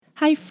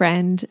Hi,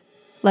 friend.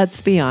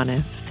 Let's be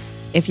honest.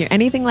 If you're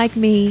anything like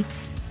me,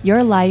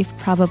 your life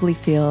probably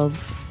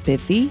feels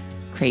busy,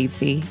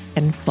 crazy,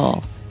 and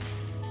full.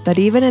 But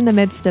even in the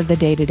midst of the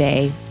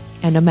day-to-day,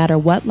 and no matter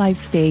what life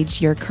stage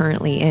you're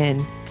currently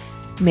in,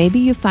 maybe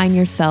you find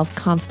yourself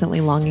constantly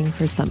longing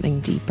for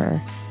something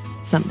deeper,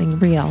 something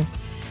real.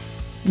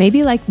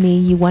 Maybe like me,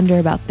 you wonder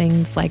about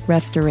things like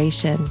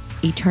restoration,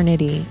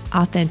 eternity,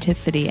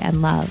 authenticity,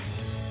 and love.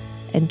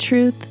 In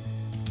truth,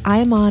 I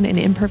am on an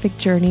imperfect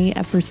journey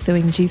of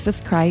pursuing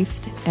Jesus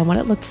Christ and what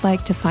it looks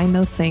like to find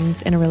those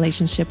things in a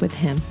relationship with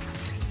Him.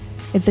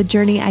 It's a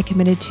journey I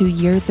committed to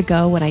years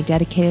ago when I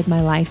dedicated my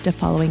life to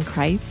following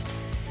Christ,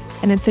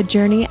 and it's a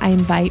journey I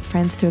invite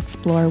friends to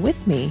explore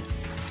with me,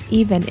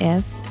 even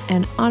if,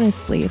 and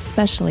honestly,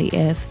 especially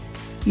if,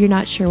 you're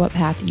not sure what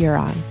path you're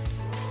on.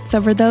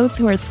 So for those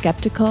who are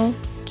skeptical,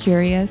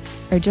 curious,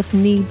 or just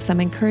need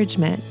some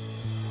encouragement,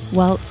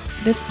 well,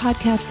 this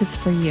podcast is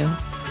for you.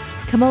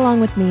 Come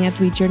along with me as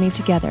we journey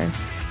together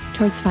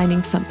towards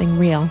finding something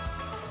real.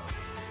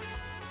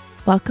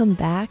 Welcome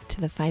back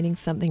to the Finding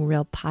Something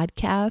Real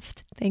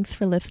podcast. Thanks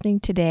for listening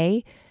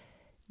today.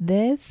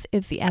 This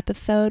is the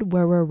episode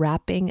where we're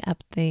wrapping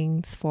up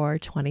things for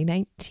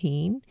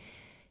 2019.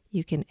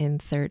 You can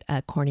insert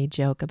a corny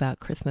joke about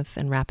Christmas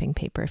and wrapping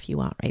paper if you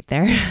want right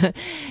there.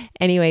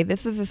 Anyway,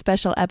 this is a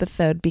special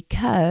episode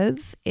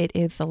because it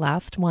is the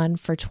last one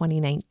for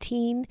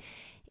 2019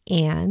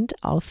 and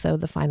also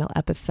the final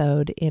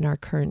episode in our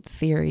current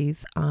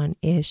series on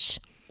Ish,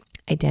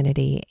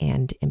 identity,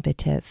 and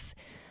impetus.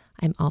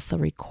 I'm also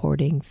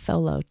recording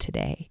solo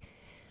today.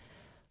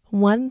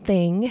 One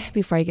thing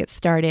before I get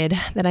started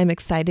that I'm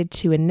excited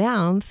to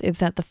announce is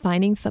that the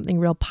Finding Something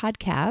Real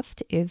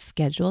podcast is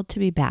scheduled to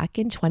be back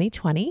in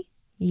 2020.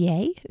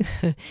 Yay!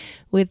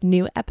 With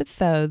new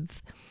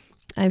episodes.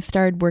 I've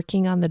started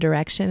working on the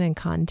direction and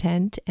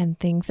content, and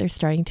things are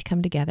starting to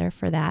come together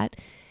for that.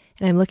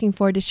 And I'm looking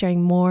forward to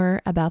sharing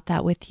more about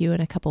that with you in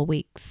a couple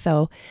weeks.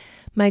 So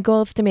my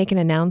goal is to make an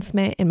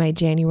announcement in my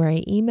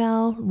January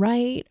email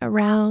right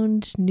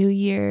around New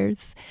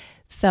Year's.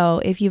 So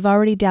if you've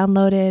already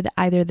downloaded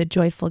either the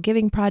Joyful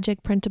Giving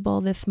Project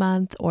printable this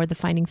month or the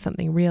Finding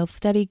Something Real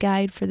study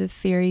guide for this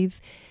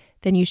series,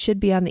 then you should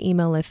be on the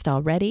email list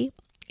already.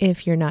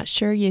 If you're not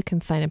sure, you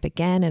can sign up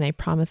again, and I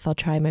promise I'll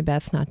try my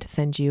best not to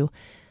send you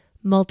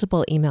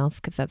multiple emails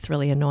because that's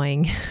really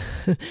annoying.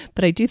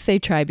 But I do say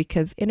try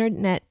because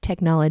internet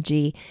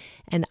technology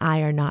and I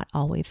are not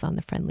always on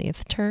the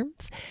friendliest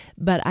terms,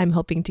 but I'm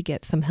hoping to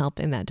get some help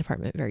in that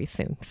department very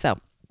soon. So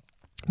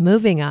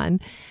moving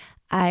on,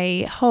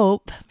 I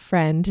hope,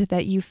 friend,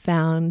 that you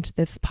found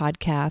this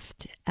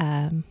podcast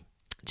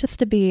just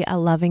to be a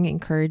loving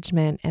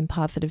encouragement and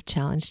positive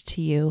challenge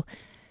to you,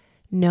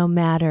 no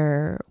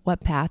matter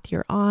what path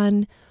you're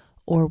on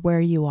or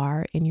where you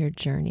are in your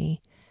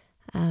journey.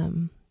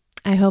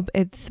 I hope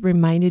it's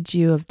reminded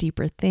you of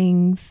deeper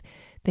things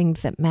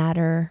that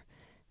matter,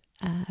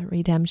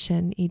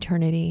 redemption,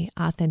 eternity,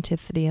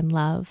 authenticity, and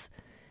love.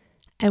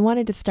 I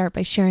wanted to start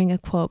by sharing a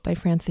quote by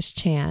Francis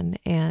Chan,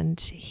 and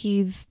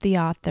he's the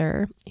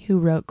author who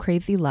wrote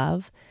Crazy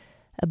Love,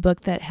 a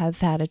book that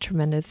has had a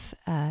tremendous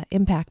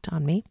impact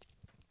on me.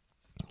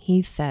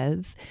 He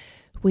says,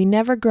 "We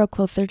never grow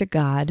closer to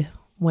God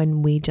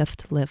when we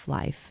just live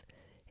life.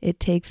 It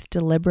takes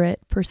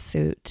deliberate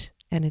pursuit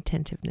and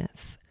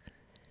attentiveness."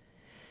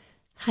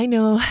 I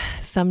know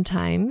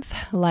sometimes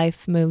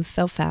life moves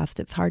so fast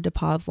it's hard to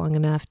pause long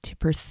enough to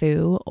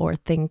pursue or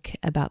think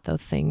about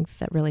those things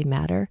that really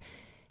matter.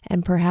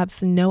 And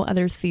perhaps no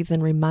other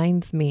season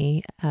reminds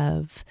me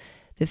of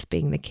this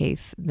being the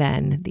case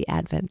than the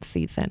Advent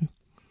season.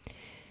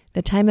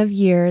 The time of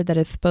year that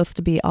is supposed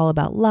to be all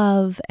about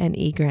love and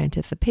eager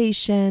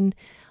anticipation,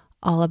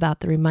 all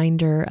about the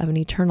reminder of an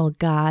eternal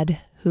God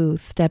who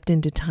stepped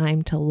into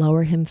time to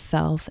lower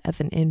himself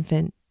as an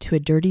infant to a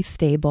dirty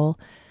stable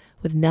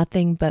with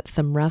nothing but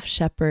some rough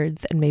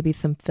shepherds and maybe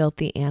some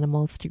filthy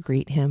animals to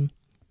greet him.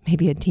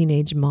 Maybe a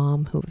teenage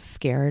mom who was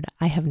scared.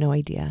 I have no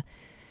idea.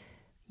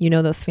 You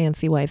know, those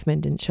fancy wise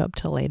men didn't show up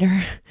till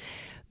later.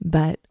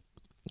 But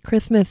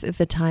Christmas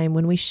is a time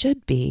when we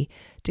should be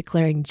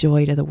declaring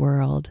joy to the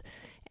world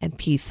and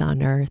peace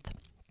on earth.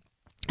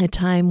 A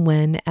time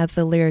when, as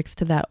the lyrics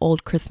to that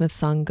old Christmas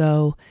song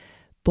go,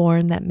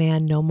 born that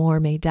man no more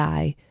may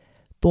die,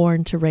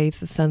 born to raise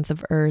the sons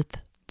of earth,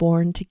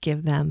 born to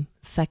give them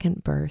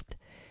second birth.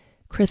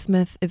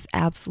 Christmas is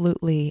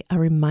absolutely a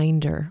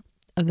reminder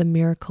of the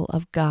miracle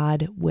of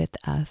God with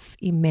us,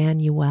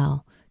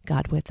 Emmanuel,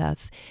 God with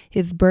us.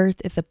 His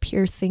birth is a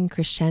piercing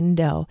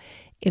crescendo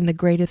in the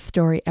greatest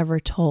story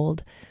ever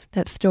told,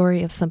 that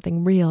story of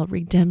something real,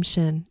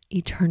 redemption,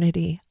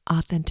 eternity,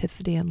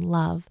 authenticity, and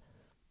love.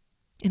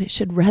 And it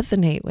should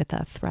resonate with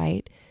us,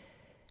 right?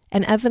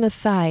 And as an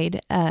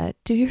aside,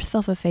 do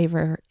yourself a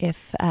favor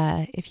if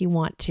you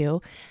want to.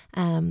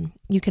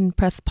 You can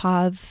press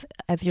pause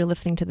as you're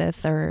listening to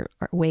this or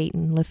wait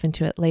and listen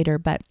to it later.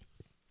 But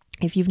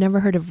if you've never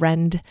heard of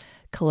Rend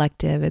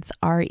Collective, it's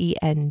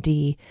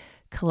REND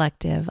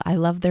Collective. I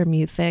love their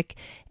music.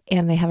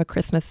 and they have a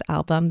Christmas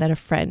album that a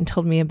friend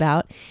told me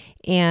about.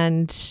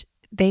 And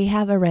they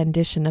have a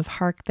rendition of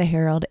Hark the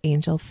Herald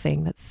Angels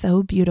Sing that's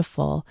so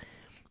beautiful.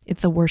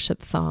 It's a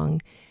worship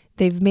song.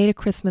 They've made a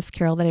Christmas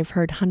carol that I've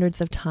heard hundreds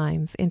of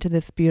times into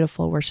this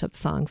beautiful worship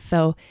song.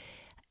 So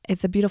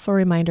it's a beautiful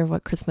reminder of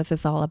what Christmas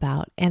is all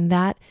about. And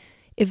that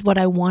is what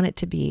I want it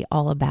to be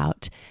all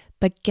about.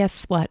 But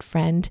guess what,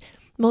 friend?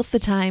 Most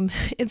of the time,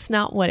 it's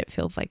not what it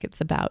feels like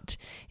it's about.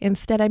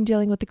 Instead, I'm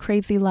dealing with the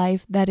crazy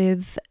life that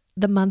is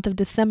the month of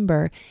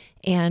December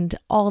and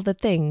all the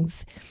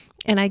things.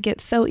 And I get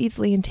so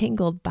easily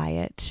entangled by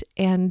it.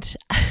 And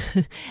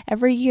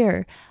every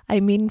year,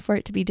 I'm meaning for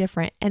it to be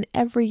different. And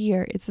every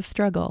year, it's a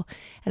struggle.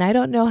 And I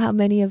don't know how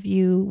many of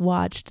you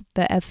watched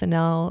the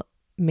SNL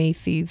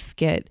Macy's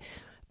skit,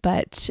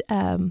 but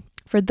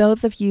for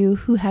those of you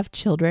who have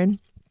children,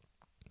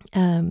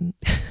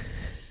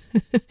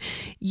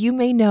 you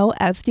may know,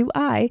 as do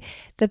I,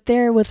 that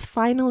there was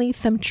finally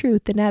some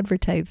truth in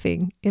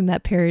advertising in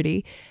that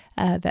parody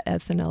that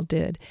SNL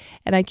did.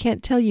 And I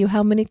can't tell you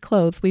how many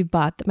clothes we've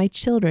bought that my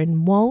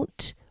children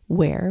won't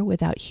wear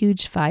without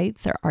huge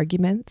fights or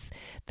arguments,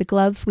 the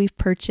gloves we've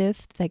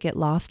purchased that get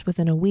lost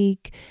within a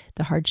week,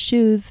 the hard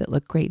shoes that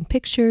look great in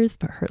pictures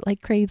but hurt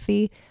like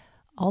crazy.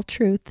 All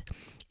truth.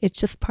 It's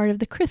just part of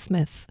the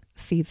Christmas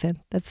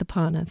season that's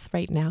upon us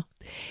right now.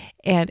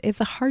 And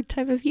it's a hard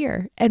time of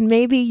year. And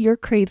maybe your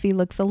crazy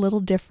looks a little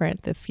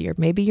different this year.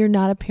 Maybe you're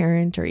not a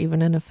parent or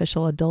even an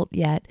official adult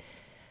yet.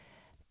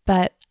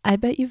 But I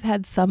bet you've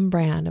had some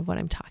brand of what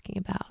I'm talking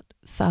about.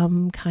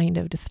 Some kind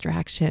of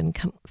distraction,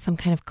 some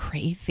kind of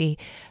crazy.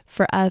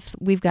 For us,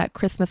 we've got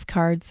Christmas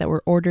cards that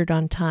were ordered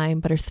on time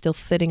but are still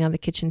sitting on the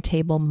kitchen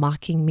table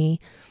mocking me.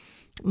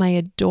 My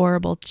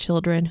adorable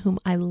children, whom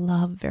I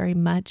love very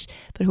much,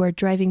 but who are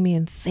driving me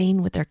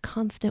insane with their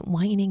constant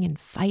whining and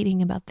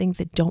fighting about things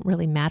that don't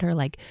really matter,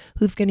 like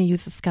who's going to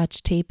use the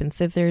Scotch tape and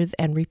scissors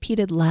and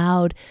repeated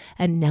loud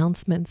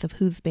announcements of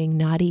who's being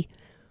naughty.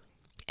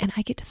 And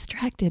I get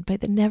distracted by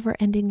the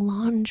never-ending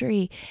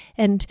laundry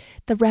and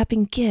the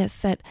wrapping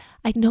gifts that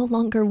I no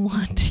longer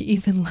want to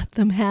even let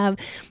them have.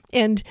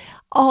 And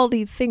all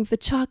these things, the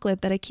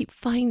chocolate that I keep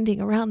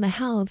finding around the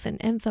house and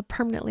ends up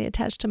permanently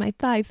attached to my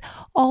thighs,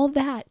 all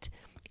that.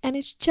 And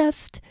it's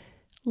just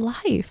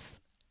life.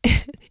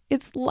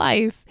 It's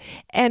life.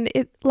 And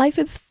life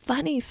is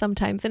funny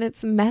sometimes, and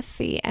it's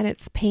messy, and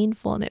it's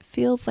painful, and it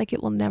feels like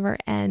it will never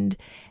end.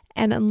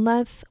 And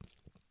unless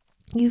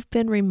you've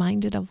been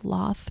reminded of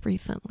loss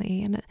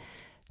recently, and a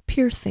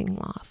piercing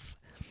loss,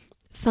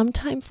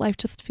 sometimes life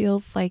just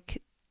feels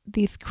like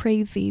these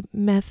crazy,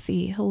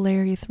 messy,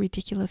 hilarious,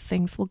 ridiculous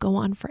things will go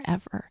on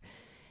forever.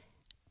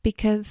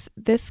 Because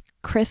this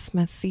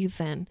Christmas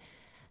season,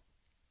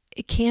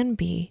 it can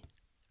be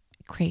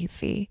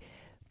crazy,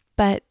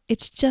 but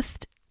it's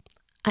just,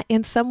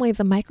 in some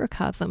ways, a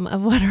microcosm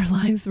of what our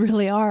lives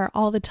really are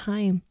all the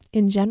time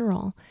in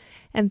general.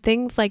 And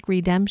things like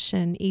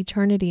redemption,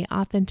 eternity,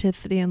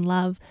 authenticity, and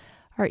love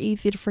are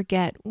easy to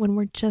forget when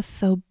we're just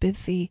so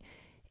busy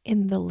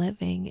in the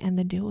living and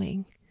the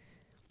doing.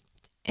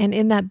 And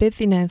in that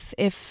busyness,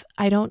 if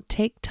I don't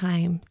take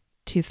time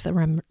to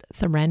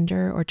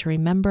surrender or to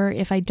remember,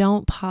 if I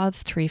don't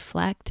pause to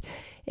reflect,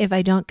 if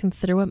I don't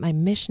consider what my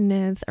mission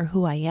is or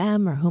who I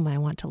am or whom I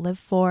want to live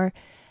for,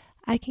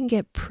 I can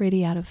get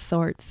pretty out of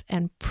sorts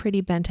and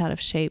pretty bent out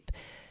of shape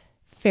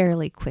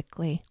fairly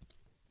quickly.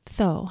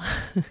 So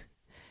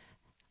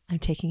I'm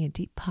taking a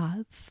deep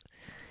pause,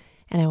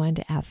 and I wanted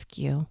to ask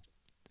you,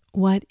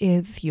 what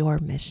is your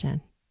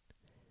mission?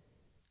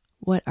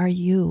 What are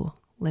you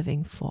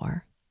living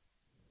for?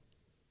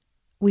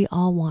 We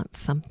all want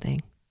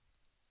something.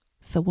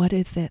 So what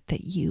is it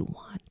that you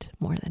want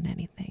more than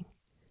anything?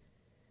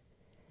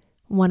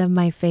 One of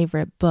my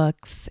favorite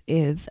books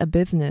is a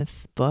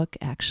business book,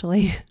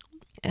 actually,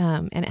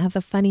 and it has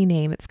a funny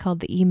name. It's called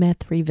The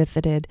E-Myth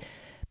Revisited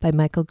by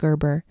Michael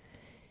Gerber.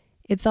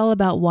 It's all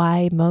about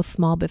why most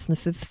small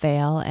businesses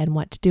fail and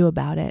what to do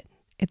about it.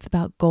 It's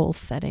about goal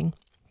setting.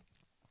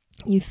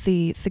 You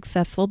see,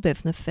 successful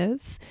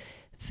businesses,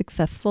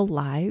 successful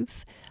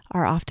lives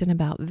are often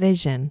about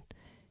vision.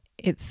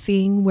 It's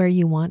seeing where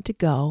you want to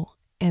go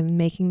and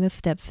making the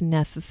steps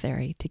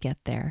necessary to get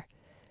there.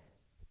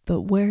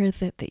 But where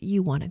is it that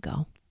you want to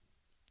go?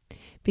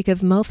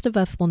 Because most of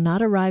us will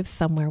not arrive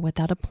somewhere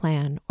without a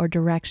plan or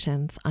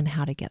directions on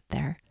how to get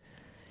there.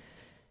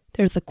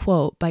 There's a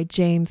quote by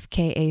James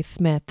K.A.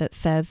 Smith that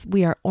says,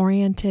 "We are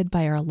oriented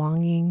by our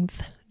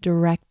longings,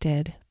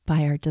 directed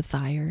by our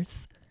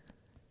desires."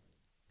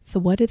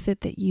 So what is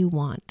it that you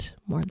want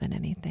more than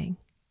anything?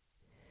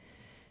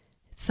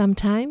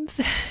 Sometimes,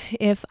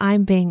 if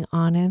I'm being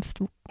honest,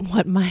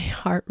 what my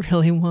heart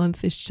really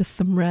wants is just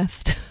some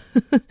rest.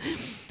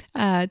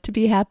 To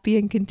be happy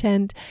and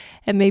content,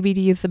 and maybe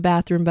to use the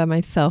bathroom by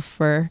myself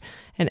for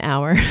an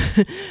hour.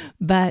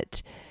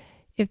 But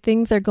if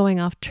things are going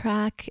off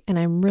track and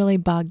I'm really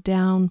bogged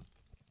down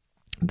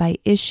by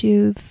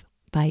issues,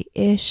 by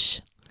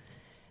ish,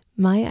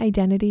 my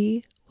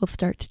identity will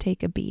start to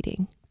take a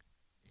beating.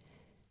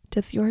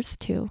 Does yours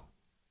too?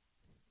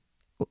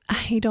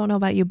 I don't know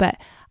about you, but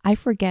I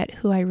forget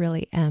who I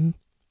really am.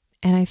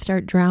 And I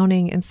start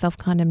drowning in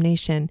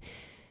self-condemnation.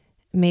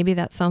 Maybe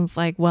that sounds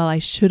like, well, I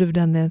should have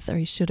done this or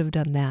I should have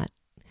done that.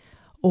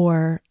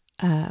 Or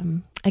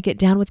I get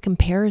down with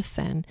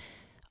comparison.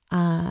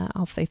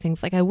 I'll say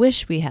things like, I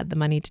wish we had the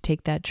money to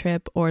take that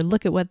trip, or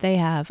look at what they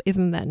have.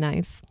 Isn't that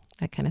nice?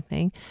 That kind of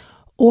thing.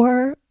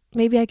 Or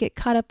maybe I get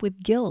caught up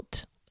with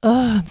guilt.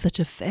 Oh, I'm such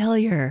a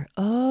failure.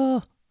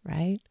 Oh,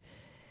 right?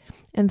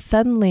 And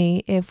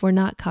suddenly, if we're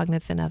not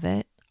cognizant of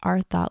it,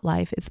 our thought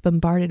life is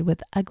bombarded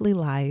with ugly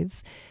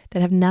lies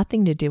that have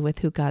nothing to do with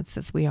who God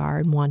says we are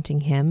and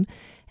wanting Him,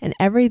 and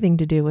everything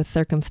to do with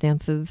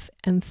circumstances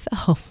and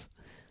self.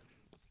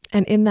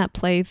 And in that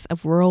place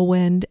of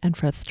whirlwind and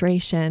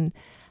frustration,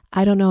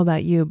 I don't know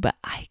about you, but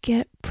I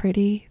get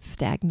pretty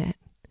stagnant.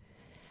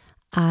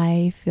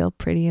 I feel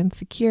pretty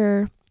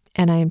insecure,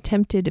 and I am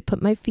tempted to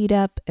put my feet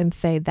up and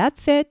say,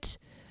 that's it.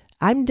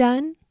 I'm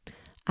done.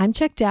 I'm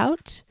checked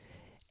out.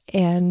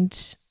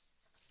 And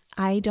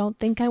I don't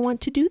think I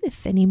want to do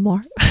this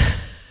anymore.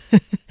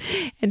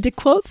 And to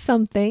quote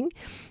something,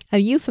 a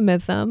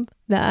euphemism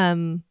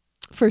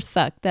for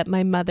suck that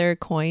my mother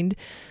coined,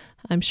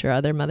 I'm sure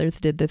other mothers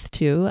did this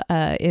too,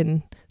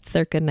 in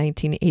circa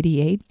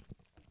 1988.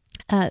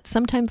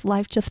 Sometimes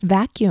life just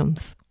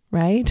vacuums,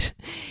 right?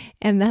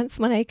 And that's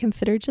when I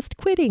consider just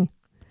quitting.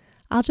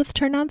 I'll just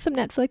turn on some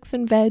Netflix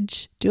and veg,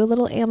 do a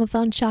little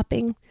Amazon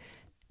shopping,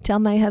 tell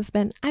my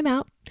husband I'm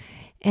out,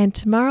 and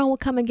tomorrow will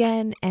come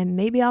again, and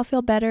maybe I'll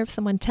feel better if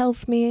someone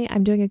tells me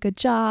I'm doing a good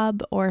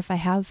job, or if I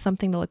have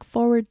something to look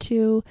forward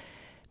to.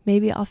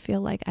 Maybe I'll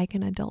feel like I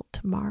can adult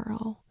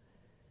tomorrow.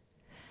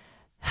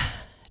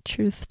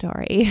 True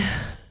story.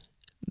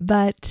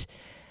 But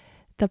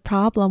the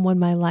problem when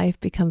my life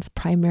becomes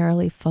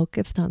primarily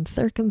focused on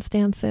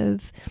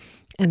circumstances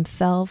and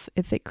self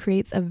is it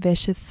creates a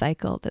vicious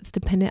cycle that's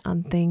dependent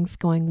on things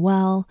going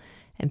well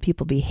and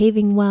people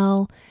behaving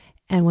well.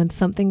 And when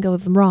something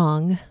goes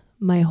wrong,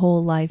 my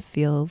whole life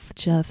feels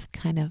just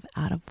kind of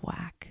out of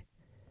whack.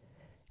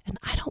 And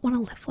I don't want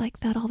to live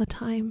like that all the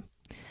time.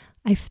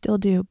 I still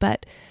do.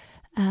 But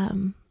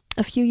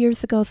a few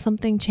years ago,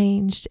 something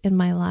changed in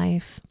my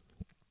life.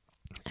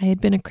 I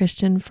had been a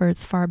Christian for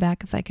as far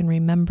back as I can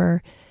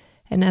remember.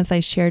 And as I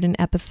shared in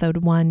episode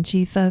 1,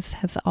 Jesus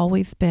has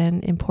always been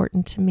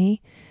important to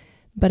me.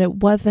 But it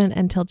wasn't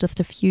until just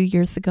a few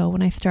years ago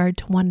when I started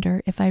to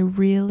wonder if I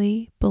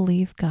really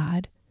believe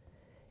God,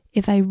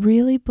 if I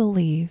really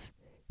believe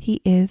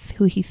He is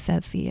who He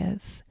says He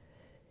is,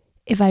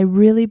 if I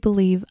really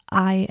believe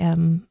I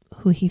am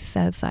who He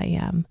says I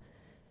am,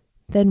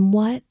 then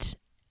what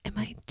am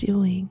I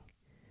doing?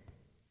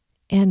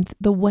 And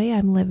the way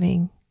I'm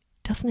living,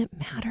 doesn't it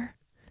matter?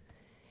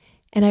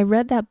 And I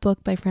read that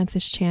book by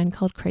Francis Chan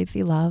called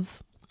Crazy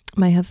Love.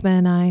 My husband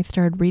and I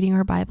started reading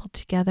our Bible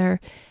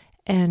together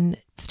and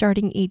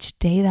starting each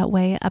day that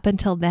way. Up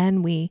until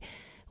then, we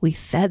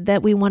said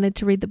that we wanted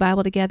to read the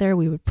Bible together.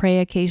 We would pray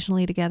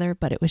occasionally together,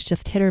 but it was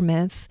just hit or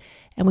miss.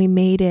 And we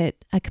made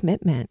it a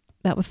commitment.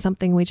 That was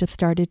something we just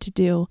started to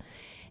do.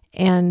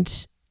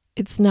 And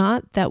it's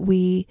not that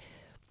we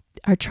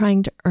are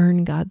trying to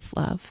earn God's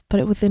love, but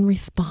it was in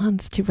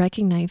response to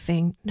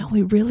recognizing, no,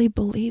 we really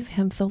believe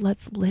Him, so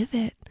let's live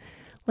it.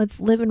 Let's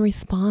live in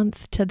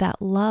response to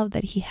that love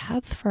that He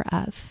has for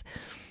us.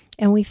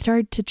 And we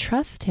started to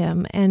trust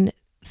Him and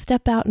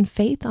step out in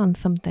faith on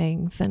some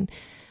things. And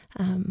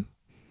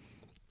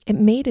it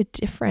made a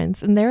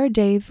difference. And there are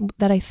days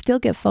that I still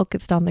get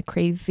focused on the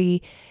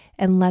crazy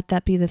and let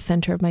that be the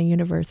center of my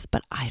universe.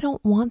 But I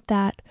don't want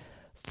that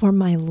for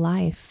my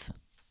life.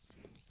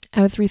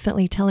 I was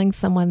recently telling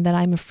someone that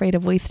I'm afraid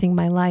of wasting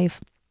my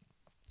life.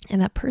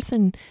 And that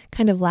person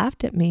kind of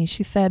laughed at me.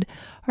 She said,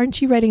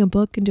 aren't you writing a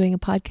book and doing a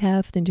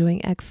podcast and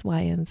doing X, Y,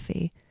 and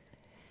Z?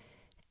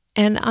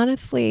 And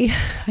honestly,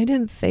 I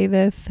didn't say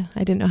this.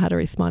 I didn't know how to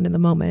respond in the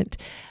moment.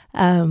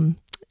 And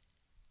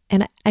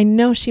I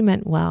know she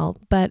meant well,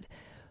 but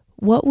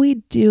what we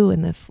do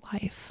in this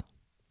life,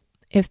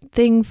 if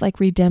things like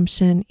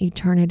redemption,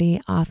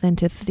 eternity,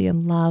 authenticity,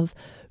 and love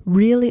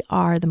really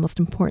are the most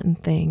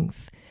important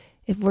things,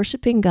 if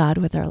worshiping God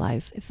with our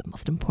lives is the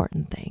most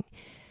important thing,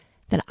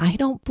 then I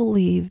don't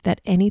believe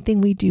that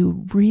anything we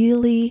do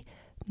really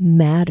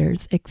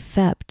matters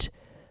except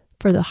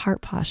for the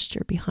heart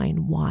posture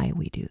behind why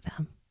we do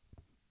them.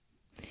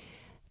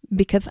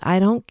 Because I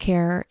don't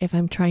care if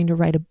I'm trying to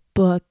write a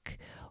book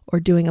or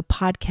doing a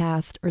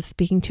podcast or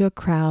speaking to a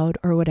crowd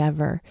or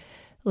whatever.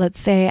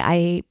 Let's say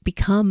I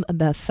become a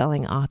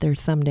best-selling author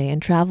someday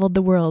and traveled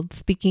the world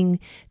speaking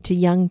to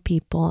young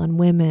people and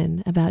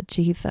women about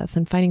Jesus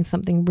and finding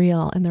something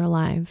real in their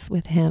lives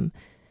with Him.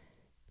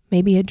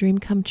 Maybe a dream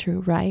come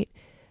true, right?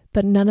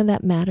 But none of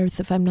that matters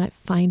if I'm not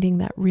finding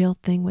that real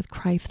thing with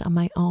Christ on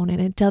my own. And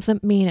it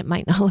doesn't mean it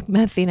might not look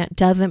messy, and it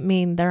doesn't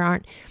mean there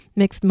aren't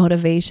mixed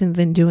motivations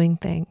in doing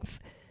things.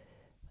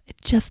 It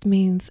just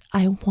means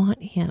I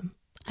want Him.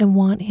 I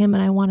want Him,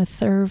 and I want to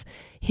serve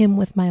Him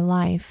with my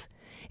life.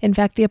 In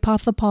fact, the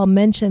Apostle Paul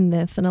mentioned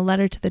this in a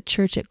letter to the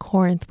church at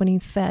Corinth when he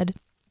said,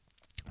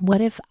 What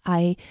if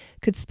I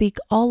could speak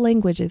all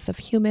languages of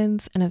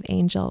humans and of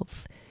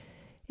angels?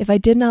 If I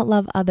did not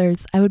love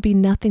others, I would be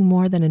nothing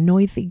more than a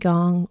noisy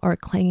gong or a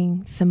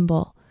clanging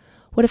cymbal.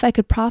 What if I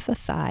could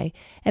prophesy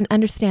and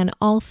understand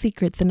all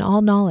secrets and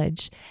all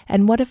knowledge?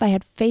 And what if I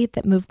had faith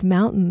that moved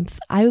mountains?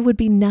 I would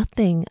be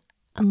nothing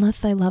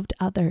unless I loved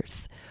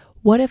others.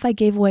 What if I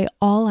gave away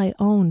all I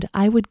owned?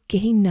 I would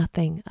gain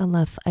nothing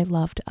unless I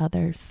loved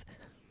others.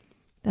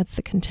 That's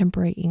the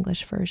contemporary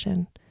English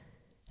version.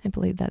 I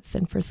believe that's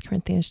in 1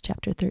 Corinthians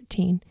chapter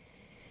 13.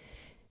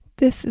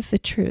 This is the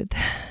truth.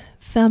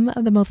 Some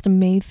of the most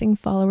amazing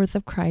followers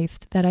of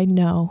Christ that I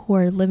know who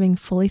are living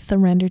fully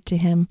surrendered to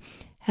Him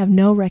have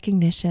no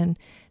recognition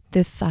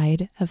this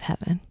side of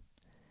heaven.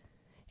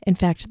 In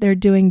fact, they're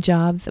doing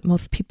jobs that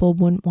most people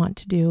wouldn't want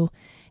to do,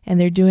 and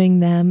they're doing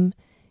them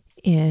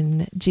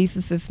in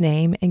Jesus'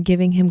 name and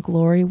giving Him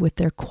glory with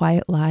their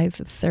quiet lives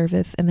of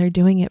service, and they're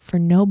doing it for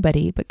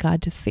nobody but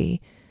God to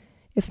see.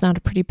 It's not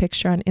a pretty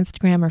picture on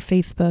Instagram or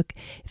Facebook.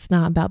 It's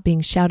not about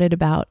being shouted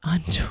about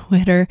on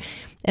Twitter.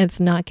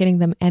 It's not getting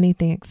them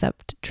anything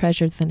except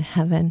treasures in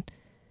heaven.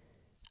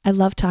 I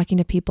love talking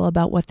to people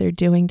about what they're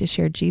doing to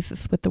share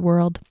Jesus with the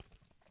world.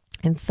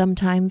 And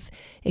sometimes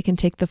it can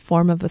take the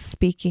form of a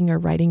speaking or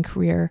writing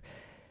career,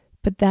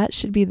 but that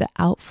should be the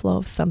outflow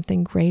of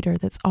something greater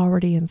that's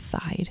already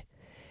inside.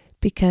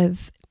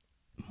 Because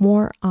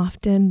more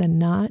often than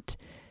not,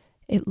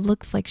 it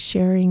looks like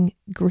sharing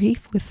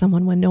grief with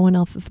someone when no one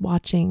else is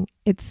watching.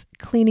 It's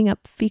cleaning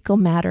up fecal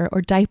matter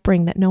or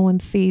diapering that no one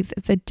sees.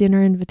 It's a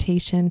dinner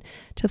invitation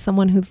to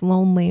someone who's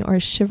lonely, or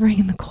shivering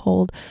in the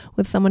cold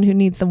with someone who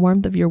needs the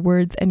warmth of your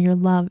words and your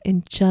love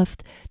in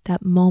just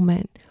that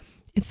moment.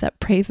 It's that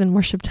praise and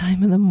worship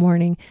time in the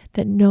morning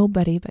that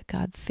nobody but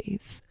God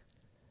sees.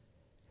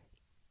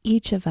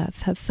 Each of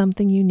us has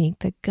something unique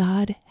that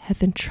God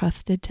has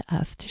entrusted to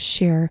us to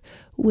share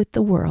with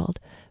the world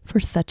for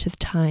such a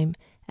time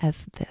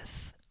as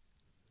this.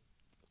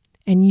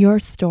 And your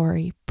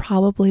story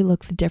probably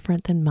looks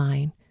different than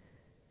mine.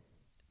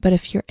 But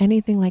if you're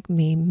anything like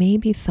me,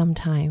 maybe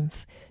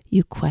sometimes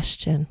you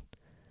question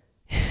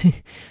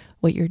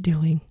what you're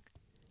doing.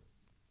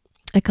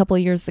 A couple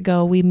of years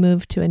ago, we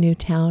moved to a new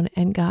town,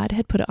 and God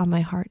had put it on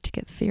my heart to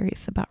get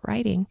serious about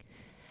writing.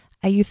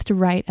 I used to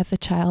write as a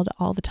child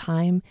all the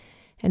time,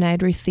 and I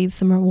had received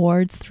some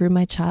rewards through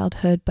my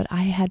childhood, but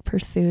I had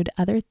pursued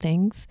other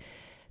things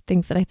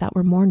that I thought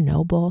were more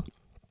noble.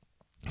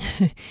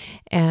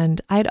 And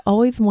I'd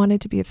always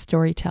wanted to be a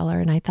storyteller,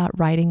 and I thought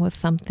writing was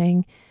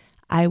something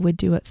I would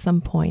do at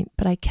some point,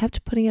 but I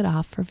kept putting it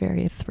off for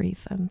various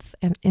reasons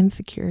and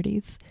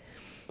insecurities.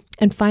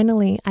 And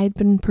finally, I'd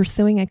been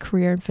pursuing a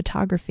career in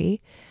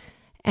photography,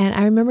 and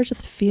I remember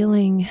just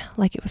feeling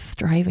like it was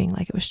striving,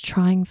 like it was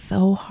trying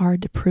so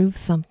hard to prove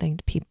something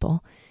to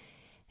people.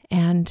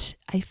 And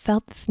I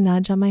felt this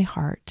nudge on my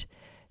heart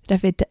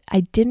that if I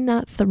did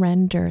not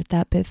surrender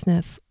that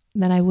business,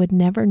 then I would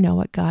never know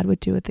what God would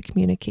do with the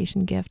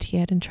communication gift He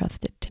had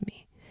entrusted to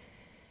me.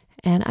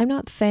 And I'm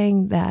not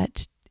saying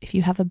that if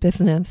you have a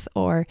business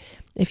or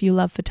if you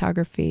love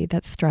photography,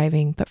 that's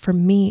striving. But for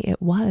me,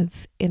 it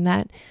was. In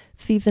that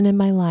season in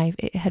my life,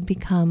 it had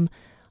become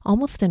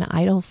almost an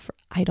idol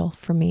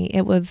for me.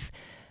 It was,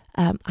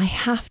 I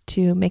have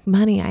to make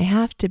money. I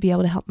have to be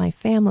able to help my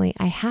family.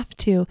 I have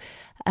to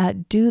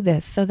do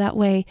this so that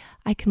way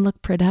I can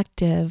look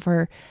productive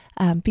or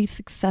be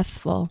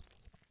successful.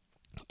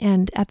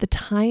 And at the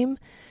time,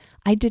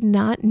 I did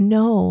not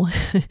know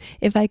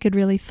if I could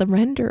really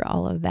surrender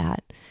all of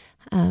that.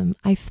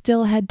 I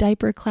still had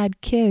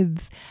diaper-clad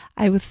kids.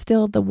 I was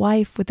still the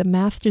wife with a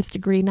master's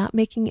degree, not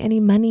making any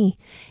money.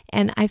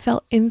 And I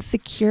felt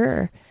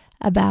insecure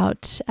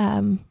about,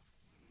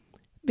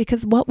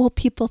 because what will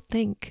people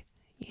think,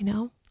 you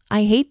know?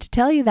 I hate to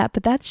tell you that,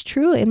 but that's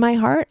true. In my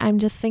heart, I'm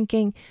just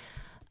thinking,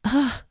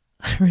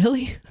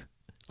 really?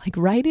 Like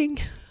writing?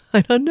 I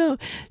don't know.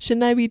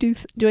 Shouldn't I be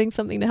doing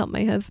something to help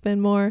my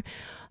husband more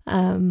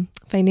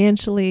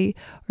financially,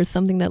 or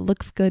something that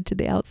looks good to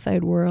the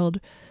outside world?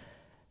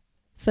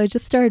 So I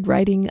just started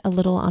writing a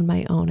little on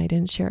my own. I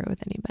didn't share it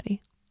with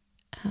anybody.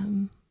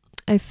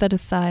 I set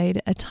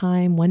aside a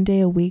time, one day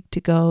a week, to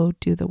go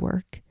do the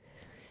work.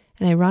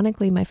 And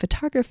ironically, my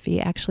photography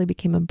actually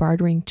became a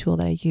bartering tool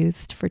that I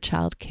used for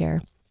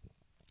childcare.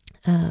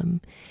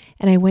 And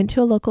I went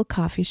to a local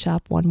coffee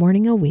shop one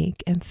morning a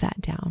week and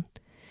sat down.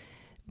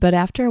 But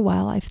after a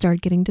while, I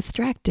started getting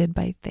distracted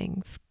by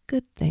things,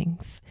 good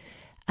things,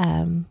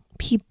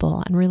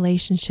 people and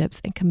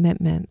relationships and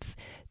commitments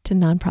to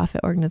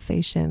nonprofit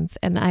organizations.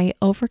 And I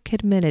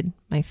overcommitted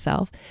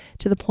myself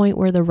to the point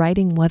where the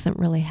writing wasn't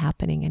really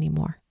happening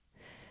anymore.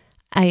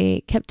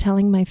 I kept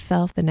telling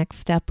myself the next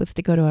step was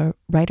to go to a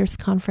writer's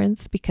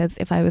conference, because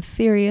if I was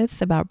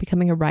serious about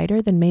becoming a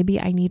writer, then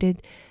maybe I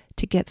needed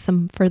to get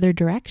some further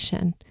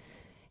direction.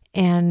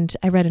 And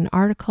I read an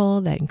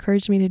article that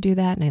encouraged me to do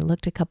that. And I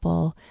looked a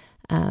couple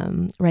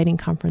writing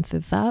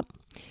conferences up.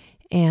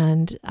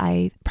 And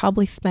I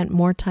probably spent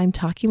more time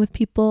talking with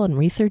people and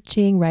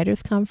researching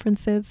writers'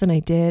 conferences than I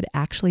did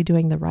actually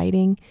doing the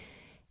writing.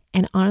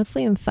 And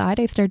honestly, inside,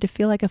 I started to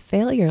feel like a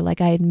failure, like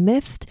I had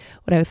missed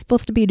what I was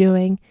supposed to be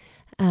doing.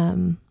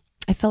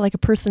 I felt like a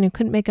person who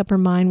couldn't make up her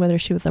mind whether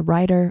she was a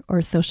writer or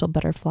a social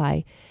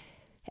butterfly.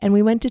 And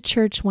we went to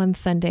church one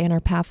Sunday, and our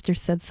pastor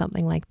said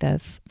something like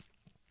this.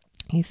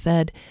 He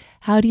said,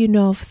 "How do you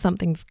know if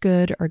something's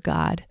good or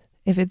God?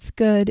 If it's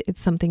good,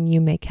 it's something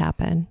you make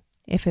happen.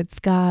 If it's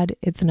God,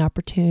 it's an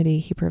opportunity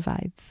he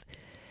provides."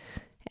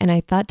 And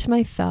I thought to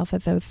myself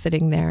as I was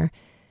sitting there,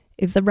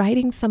 is the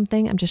writing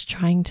something I'm just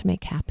trying to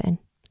make happen?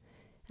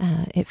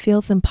 It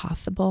feels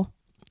impossible.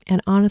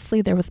 And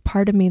honestly, there was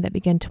part of me that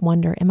began to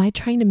wonder, am I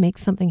trying to make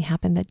something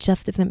happen that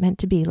just isn't meant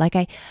to be? Like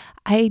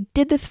I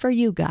did this for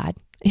you, God,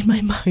 in my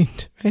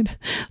mind, right?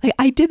 Like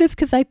I did this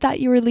because I thought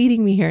you were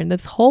leading me here. And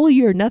this whole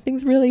year,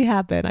 nothing's really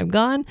happened. I've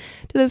gone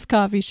to this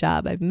coffee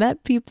shop. I've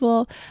met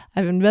people.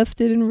 I've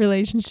invested in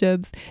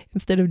relationships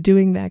instead of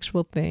doing the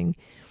actual thing.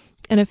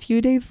 And a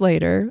few days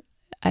later,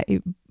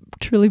 I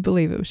truly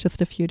believe it was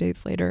just a few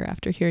days later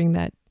after hearing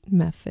that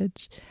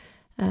message,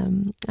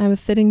 I was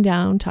sitting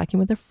down talking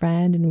with a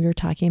friend, and we were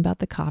talking about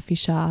the coffee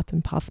shop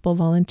and possible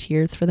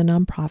volunteers for the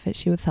nonprofit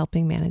she was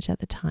helping manage at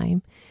the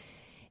time.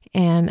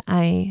 And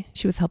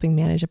she was helping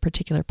manage a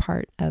particular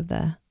part of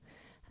the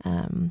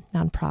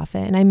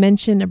nonprofit. And I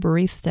mentioned a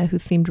barista who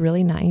seemed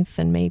really nice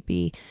and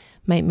maybe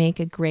might make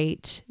a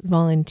great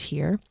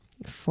volunteer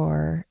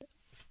for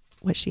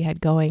what she had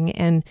going.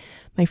 And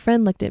my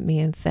friend looked at me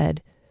and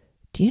said,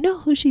 "Do you know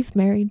who she's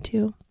married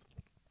to?"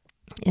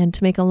 And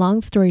to make a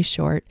long story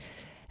short,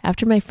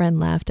 after my friend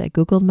left, I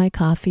Googled my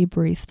coffee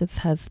barista's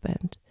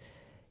husband.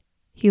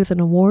 He was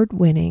an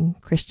award-winning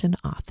Christian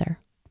author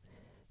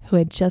who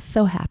had just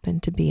so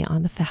happened to be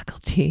on the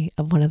faculty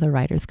of one of the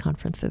writers'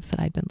 conferences that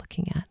I'd been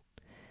looking at.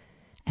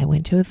 I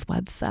went to his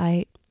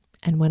website,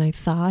 and when I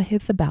saw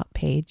his about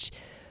page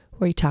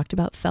where he talked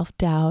about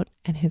self-doubt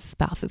and his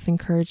spouse's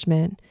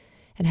encouragement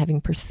and having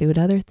pursued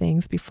other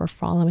things before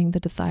following the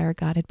desire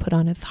God had put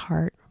on his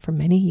heart for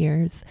many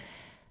years,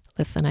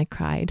 listen, I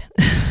cried.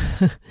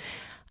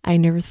 I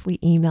nervously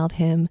emailed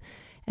him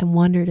and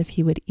wondered if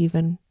he would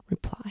even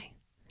reply.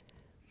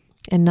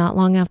 And not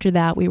long after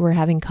that, we were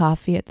having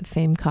coffee at the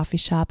same coffee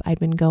shop I'd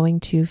been going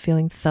to,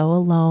 feeling so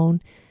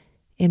alone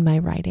in my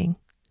writing,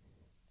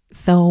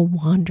 so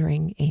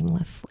wandering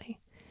aimlessly.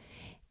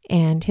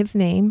 And his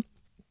name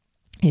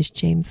is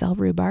James L.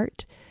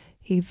 Rubart.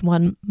 He's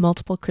won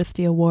multiple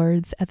Christy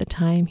Awards. At the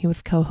time, he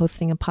was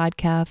co-hosting a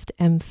podcast,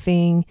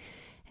 emceeing,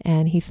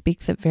 and he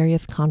speaks at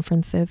various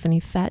conferences, and he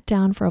sat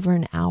down for over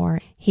an hour.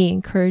 He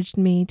encouraged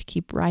me to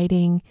keep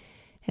writing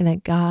and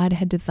that God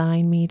had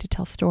designed me to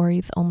tell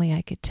stories only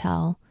I could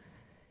tell.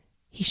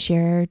 He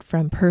shared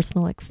from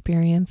personal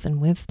experience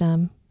and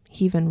wisdom.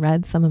 He even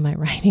read some of my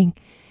writing.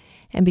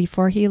 And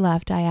before he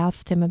left, I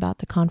asked him about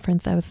the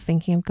conference I was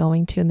thinking of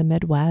going to in the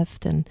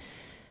Midwest and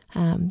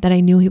that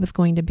I knew he was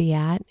going to be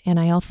at. And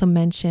I also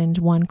mentioned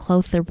one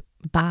closer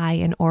by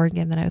in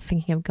Oregon that I was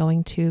thinking of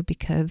going to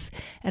because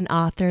an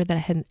author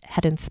that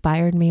had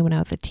inspired me when I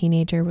was a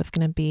teenager was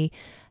going to be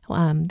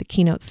the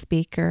keynote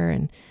speaker,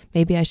 and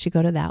maybe I should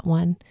go to that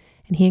one.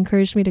 And he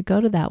encouraged me to go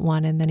to that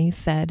one. And then he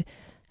said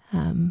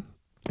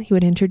he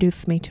would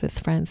introduce me to his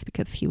friends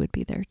because he would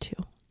be there too.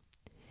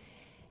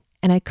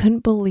 And I couldn't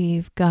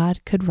believe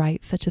God could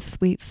write such a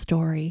sweet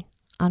story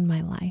on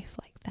my life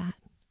like that.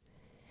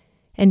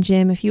 And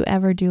Jim, if you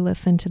ever do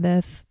listen to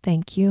this,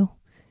 thank you.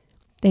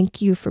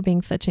 Thank you for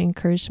being such an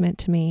encouragement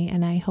to me,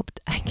 and I hope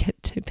I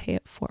get to pay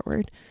it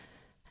forward.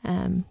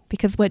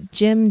 Because what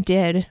Jim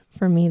did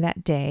for me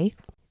that day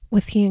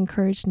was he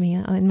encouraged me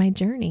in my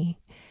journey.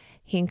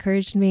 He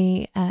encouraged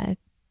me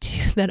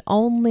that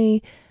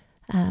only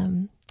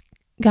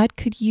God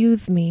could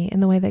use me in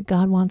the way that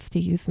God wants to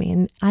use me.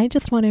 And I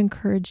just want to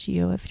encourage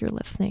you as you're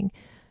listening.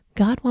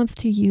 God wants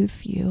to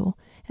use you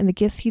and the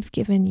gifts he's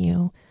given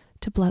you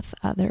to bless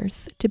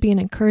others, to be an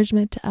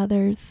encouragement to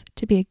others,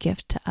 to be a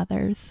gift to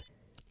others.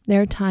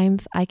 There are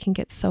times I can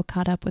get so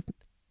caught up with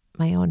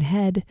my own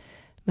head,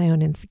 my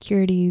own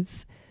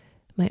insecurities,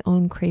 my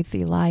own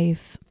crazy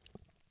life.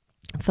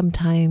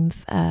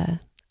 Sometimes I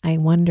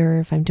wonder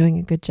if I'm doing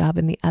a good job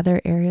in the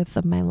other areas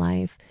of my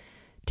life,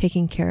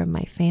 taking care of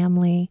my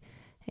family.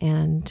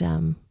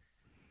 And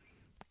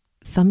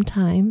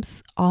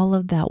sometimes all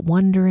of that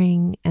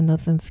wondering and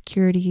those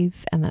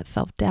insecurities and that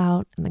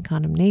self-doubt and the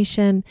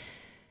condemnation,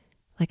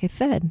 like I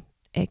said,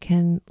 it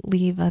can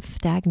leave us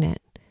stagnant.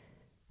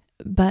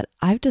 But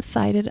I've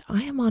decided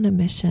I am on a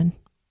mission,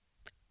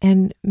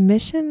 and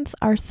missions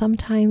are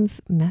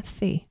sometimes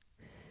messy.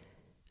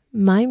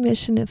 My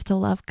mission is to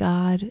love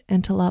God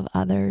and to love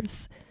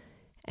others.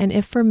 And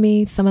if for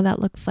me, some of that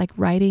looks like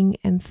writing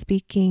and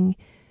speaking,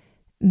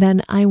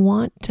 then I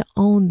want to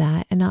own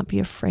that and not be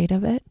afraid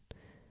of it,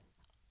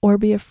 or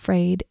be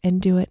afraid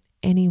and do it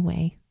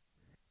anyway.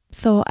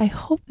 So I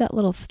hope that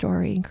little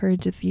story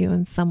encourages you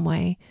in some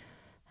way.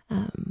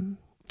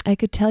 I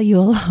could tell you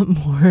a lot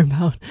more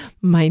about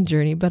my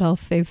journey, but I'll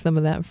save some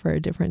of that for a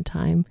different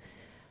time.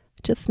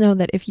 Just know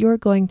that if you're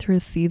going through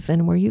a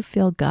season where you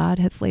feel God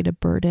has laid a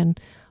burden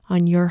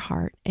on your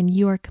heart and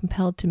you are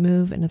compelled to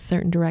move in a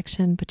certain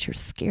direction, but you're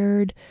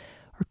scared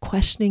or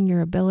questioning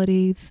your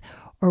abilities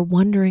or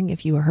wondering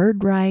if you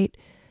heard right,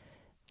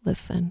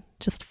 listen,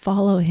 just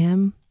follow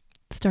him.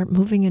 Start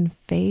moving in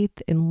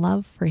faith, in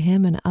love for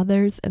him and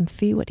others, and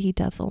see what he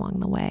does along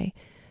the way,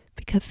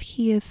 because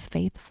he is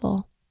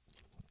faithful.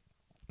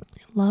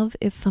 Love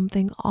is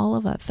something all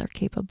of us are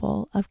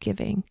capable of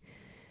giving.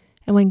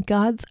 And when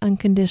God's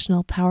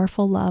unconditional,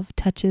 powerful love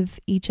touches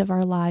each of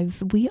our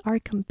lives, we are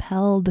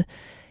compelled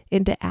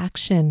into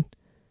action.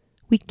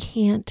 We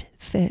can't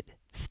sit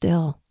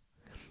still.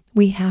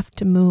 We have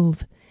to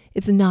move.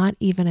 It's not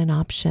even an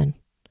option.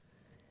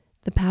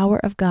 The power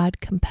of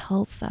God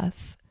compels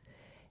us.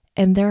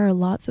 And there are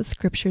lots of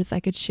scriptures I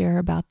could share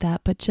about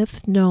that, but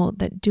just know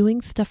that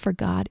doing stuff for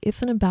God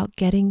isn't about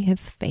getting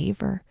his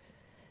favor.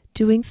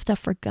 Doing stuff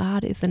for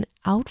God is an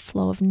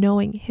outflow of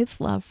knowing his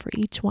love for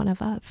each one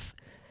of us.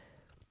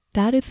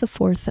 That is the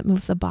force that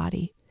moves the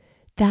body.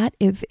 That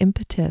is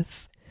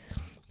impetus.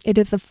 It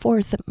is a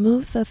force that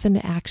moves us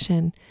into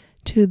action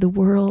to the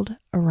world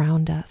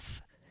around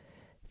us.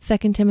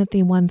 2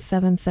 Timothy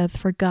 1:7 says,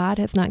 "For God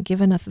has not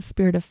given us a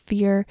spirit of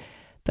fear,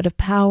 but of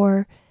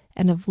power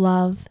and of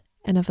love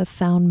and of a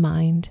sound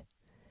mind."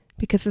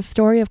 Because the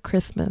story of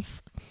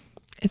Christmas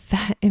is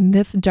that in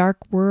this dark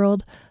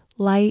world,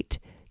 light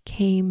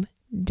came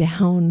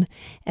down.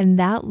 And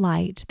that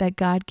light that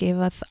God gave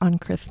us on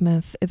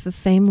Christmas is the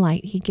same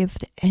light he gives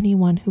to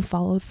anyone who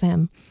follows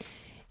him.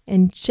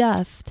 And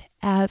just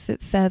as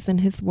it says in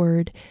his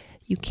word,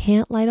 you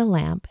can't light a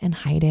lamp and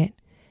hide it.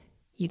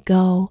 You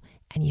go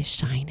and you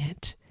shine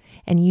it.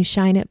 And you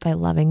shine it by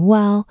loving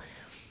well.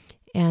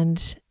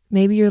 And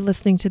maybe you're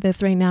listening to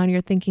this right now and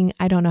you're thinking,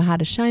 I don't know how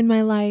to shine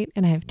my light,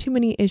 and I have too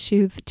many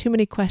issues, too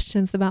many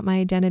questions about my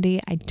identity.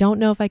 I don't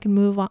know if I can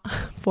move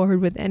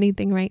forward with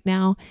anything right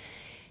now.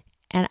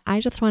 And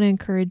I just want to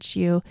encourage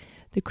you,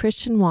 the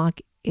Christian walk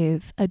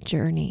is a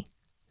journey.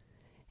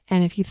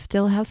 And if you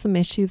still have some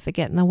issues that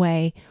get in the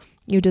way,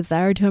 you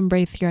desire to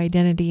embrace your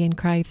identity in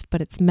Christ,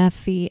 but it's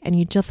messy and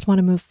you just want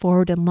to move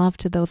forward in love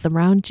to those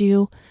around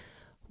you,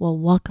 well,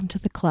 welcome to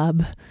the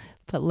club,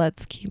 but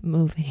let's keep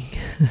moving.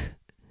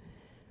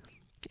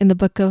 In the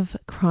book of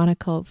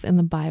Chronicles in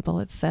the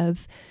Bible, it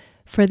says,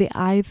 "For the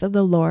eyes of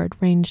the Lord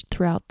range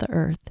throughout the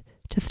earth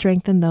to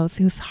strengthen those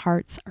whose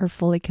hearts are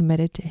fully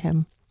committed to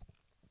him."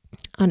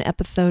 On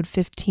episode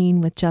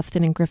 15 with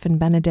Justin and Griffin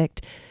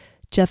Benedict,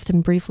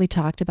 Justin briefly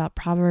talked about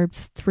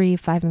Proverbs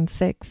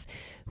 3:5-6,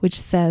 which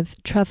says,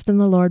 "Trust in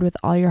the Lord with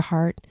all your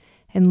heart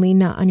and lean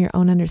not on your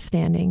own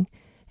understanding.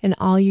 In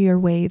all your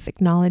ways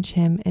acknowledge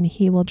him and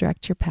he will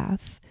direct your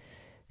paths."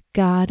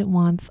 God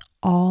wants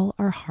all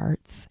our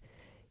hearts.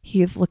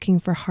 He is looking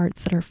for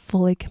hearts that are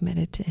fully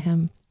committed to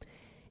him.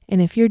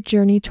 And if your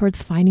journey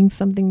towards finding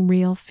something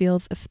real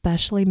feels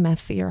especially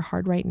messy or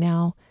hard right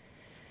now,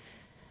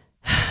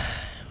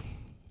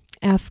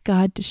 ask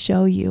God to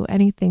show you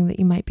anything that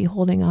you might be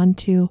holding on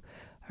to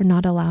or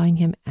not allowing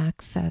him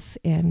access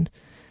in.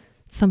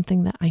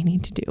 Something that I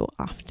need to do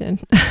often.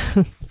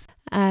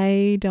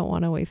 I don't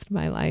want to waste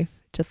my life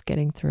just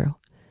getting through.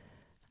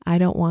 I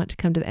don't want to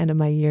come to the end of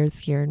my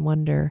years here and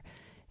wonder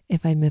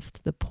if I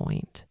missed the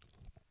point.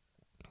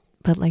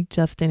 But like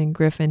Justin and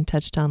Griffin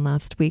touched on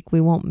last week, we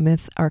won't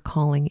miss our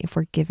calling if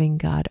we're giving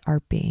God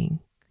our being.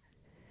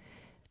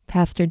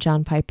 Pastor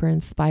John Piper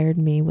inspired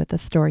me with a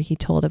story he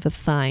told of a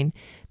sign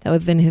that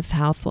was in his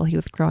house while he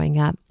was growing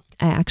up.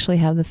 I actually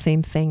have the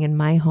same saying in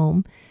my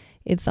home.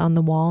 It's on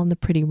the wall in the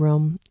pretty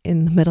room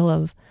in the middle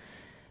of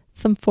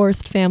some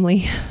forced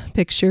family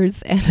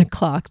pictures and a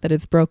clock that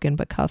is broken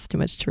but costs too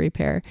much to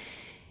repair.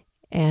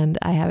 And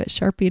I have it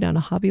Sharpied on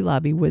a Hobby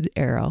Lobby wood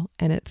arrow,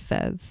 and it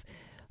says,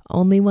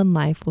 "Only one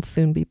life will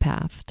soon be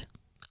past.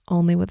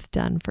 Only what's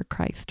done for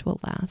Christ will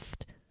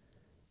last."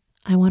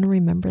 I want to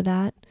remember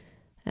that,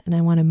 and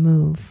I want to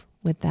move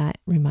with that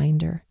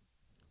reminder.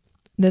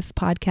 This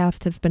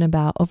podcast has been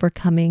about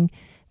overcoming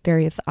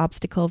various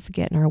obstacles that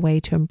get in our way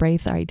to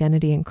embrace our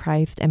identity in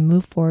Christ and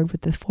move forward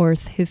with the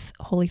force his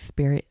Holy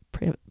Spirit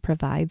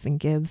provides and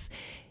gives.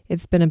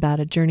 It's been about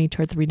a journey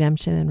towards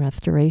redemption and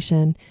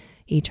restoration,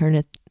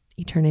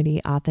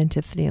 eternity,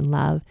 authenticity, and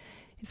love.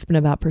 It's been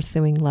about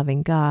pursuing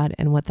loving God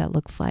and what that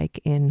looks like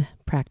in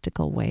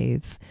practical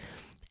ways.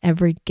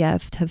 Every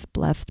guest has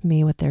blessed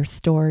me with their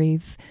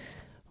stories.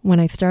 When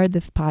I started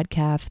this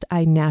podcast,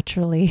 I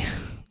naturally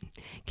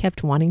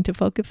kept wanting to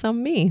focus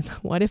on me.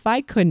 What if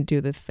I couldn't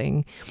do this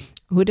thing?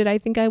 Who did I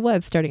think I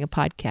was starting a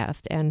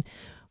podcast? And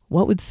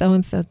what would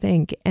so-and-so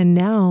think? And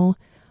now,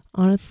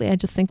 honestly, I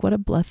just think what a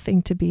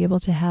blessing to be able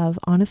to have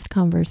honest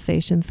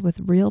conversations with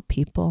real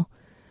people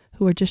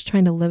who are just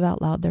trying to live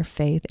out loud their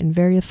faith in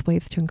various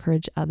ways to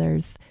encourage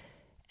others.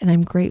 And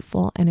I'm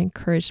grateful and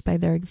encouraged by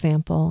their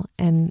example.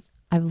 And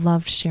I've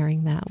loved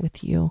sharing that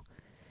with you.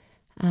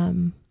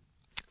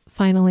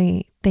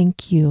 Finally,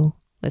 thank you,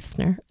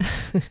 listener.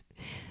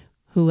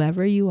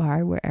 Whoever you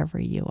are, wherever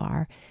you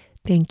are,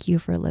 thank you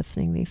for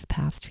listening these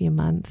past few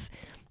months.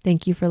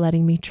 Thank you for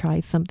letting me try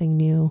something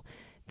new.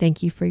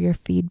 Thank you for your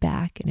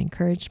feedback and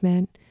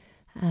encouragement.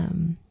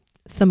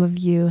 Some of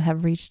you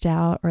have reached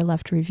out or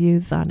left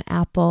reviews on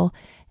Apple,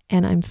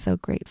 and I'm so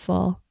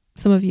grateful.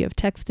 Some of you have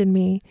texted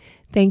me.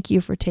 Thank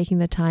you for taking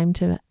the time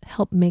to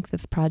help make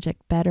this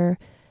project better.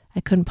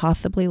 I couldn't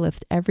possibly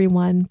list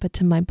everyone, but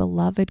to my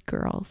beloved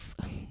girls,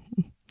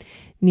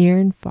 near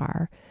and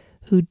far,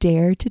 who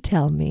dare to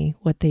tell me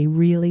what they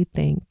really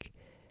think,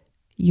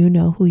 you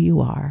know who you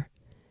are.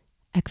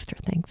 Extra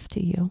thanks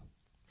to you.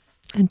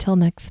 Until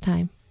next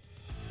time.